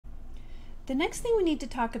The next thing we need to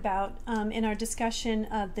talk about in our discussion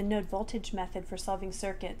of the node voltage method for solving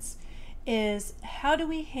circuits is how do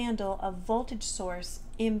we handle a voltage source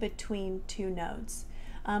in between two nodes.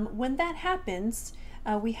 When that happens,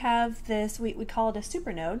 we have this, we call it a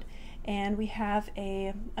supernode, and we have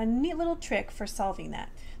a neat little trick for solving that.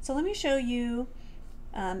 So let me show you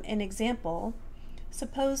an example.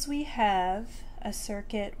 Suppose we have a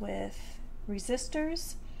circuit with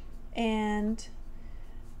resistors and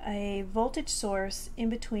a voltage source in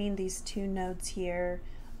between these two nodes here.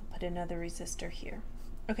 I'll put another resistor here.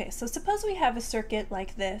 Okay, so suppose we have a circuit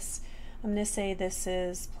like this. I'm going to say this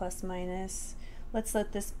is plus minus. Let's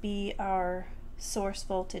let this be our source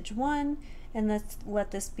voltage 1, and let's let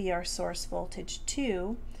this be our source voltage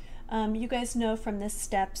 2. You guys know from the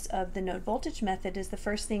steps of the node voltage method is the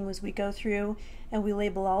first thing was we go through and we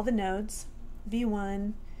label all the nodes,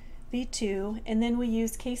 V1, V2, and then we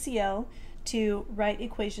use KCL to write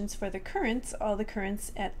equations for the currents, all the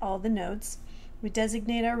currents at all the nodes. We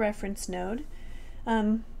designate our reference node.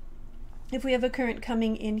 If we have a current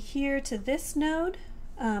coming in here to this node,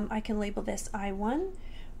 I can label this I1.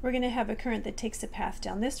 We're going to have a current that takes a path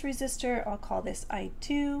down this resistor. I'll call this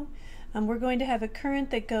I2. We're going to have a current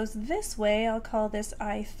that goes this way. I'll call this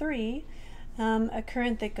I3. A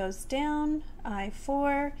current that goes down,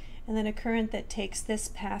 I4, and then a current that takes this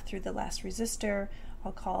path through the last resistor.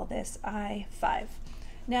 I'll call this I5.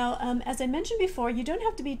 Now, as I mentioned before, you don't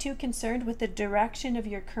have to be too concerned with the direction of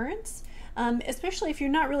your currents, especially if you're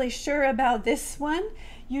not really sure about this one.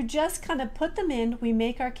 You just kind of put them in, we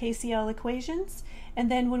make our KCL equations, and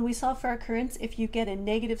then when we solve for our currents, if you get a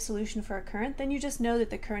negative solution for a current, then you just know that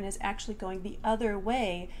the current is actually going the other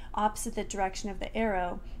way, opposite the direction of the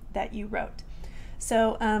arrow that you wrote.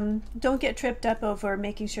 So don't get tripped up over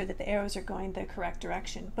making sure that the arrows are going the correct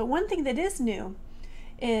direction. But one thing that is new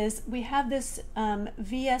is we have this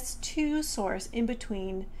VS2 source in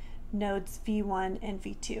between nodes V1 and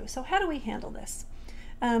V2. So how do we handle this?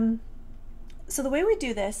 So the way we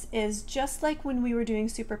do this is just like when we were doing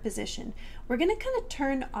superposition. We're going to kind of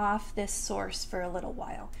turn off this source for a little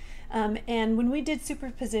while. And when we did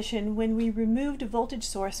superposition, when we removed a voltage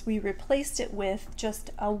source, we replaced it with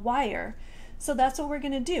just a wire. So that's what we're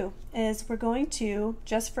going to do, is we're going to,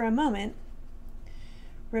 just for a moment,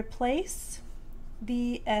 replace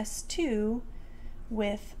VS2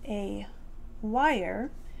 with a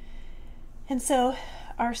wire. And so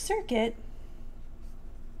our circuit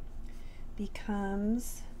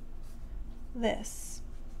becomes this.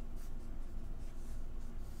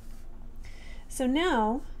 So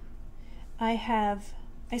now I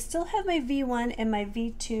still have my V1 and my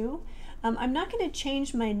V2. I'm not going to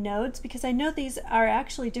change my nodes because I know these are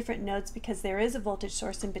actually different nodes because there is a voltage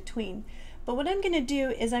source in between. But what I'm going to do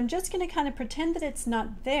is I'm just going to kind of pretend that it's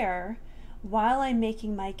not there while I'm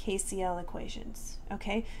making my KCL equations.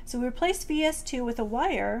 Okay, so we replace VS2 with a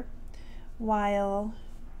wire while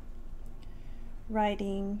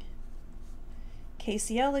writing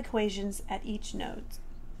KCL equations at each node.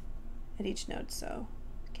 So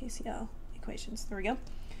KCL equations, there we go.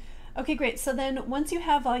 Okay, great. So then once you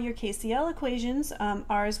have all your KCL equations,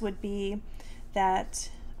 ours would be that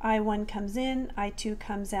I1 comes in, I2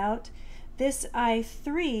 comes out. This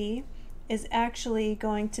I3 is actually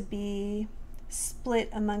going to be split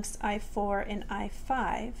amongst I4 and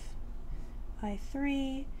I5.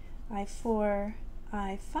 I3, I4,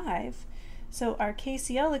 I5. So our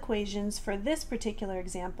KCL equations for this particular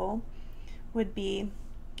example would be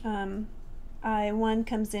I1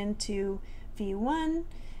 comes into V1,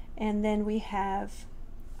 and then we have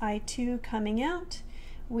I2 coming out.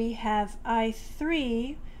 We have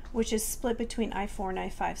I3, which is split between I4 and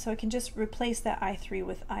I5. So I can just replace that I3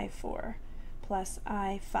 with I4 plus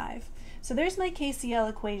I5. So there's my KCL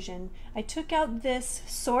equation. I took out this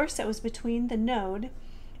source that was between the node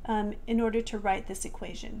in order to write this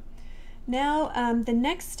equation. Now the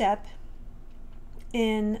next step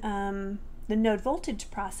in the node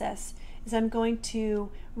voltage process is I'm going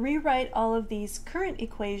to rewrite all of these current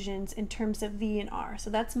equations in terms of V and R. So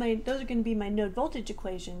those are going to be my node voltage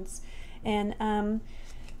equations. And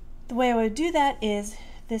the way I would do that is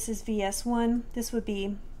this is VS1. This would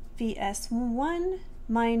be VS1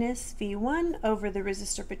 minus V1 over the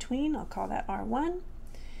resistor between, I'll call that R1,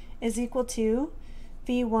 is equal to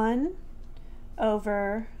V1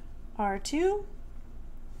 over R2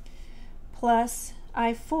 plus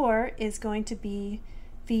I4 is going to be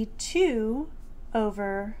V2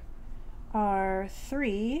 over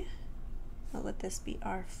R3, I'll let this be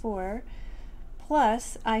R4,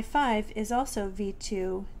 plus I5 is also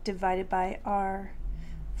V2 divided by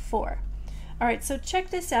R4. All right, so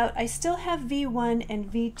check this out. I still have V1 and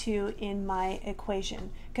V2 in my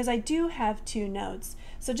equation. because I do have two nodes.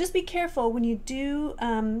 So just be careful when you do,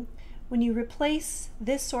 when you replace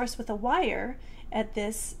this source with a wire at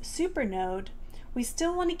this supernode, we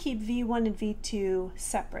still want to keep V1 and V2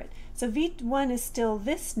 separate. So V1 is still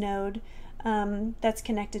this node that's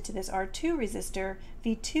connected to this R2 resistor.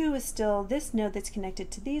 V2 is still this node that's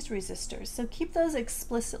connected to these resistors. So keep those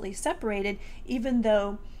explicitly separated, even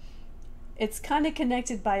though it's kind of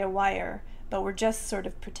connected by a wire, but we're just sort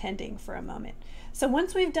of pretending for a moment. So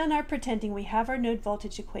once we've done our pretending, we have our node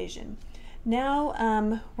voltage equation.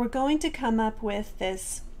 Now we're going to come up with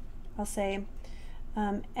this, I'll say,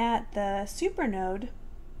 at the supernode.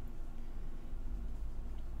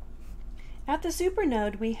 At the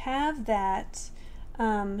supernode, we have that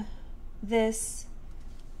the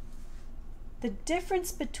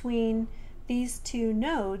difference between these two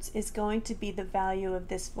nodes is going to be the value of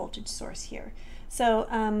this voltage source here.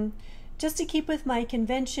 So just to keep with my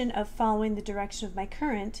convention of following the direction of my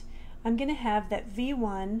current, I'm going to have that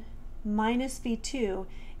V1 minus V2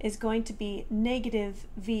 is going to be negative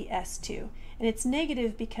VS2. And it's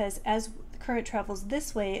negative because as the current travels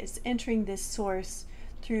this way, it's entering this source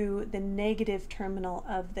through the negative terminal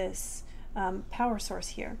of this power source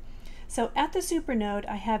here. So at the supernode,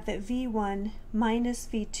 I have that V1 minus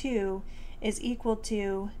V2 is equal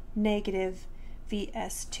to negative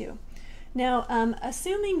VS2. Now,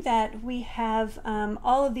 assuming that we have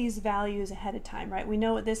all of these values ahead of time, right? We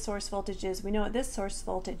know what this source voltage is, we know what this source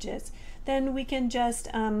voltage is, then we can just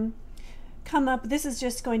come up, this is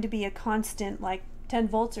just going to be a constant like 10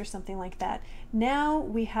 volts or something like that. Now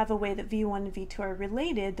we have a way that V1 and V2 are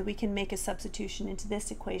related, that we can make a substitution into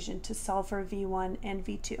this equation to solve for V1 and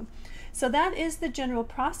V2. So that is the general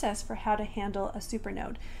process for how to handle a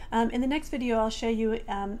supernode. In the next video, I'll show you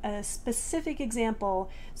a specific example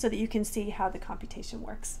so that you can see how the computation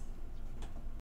works.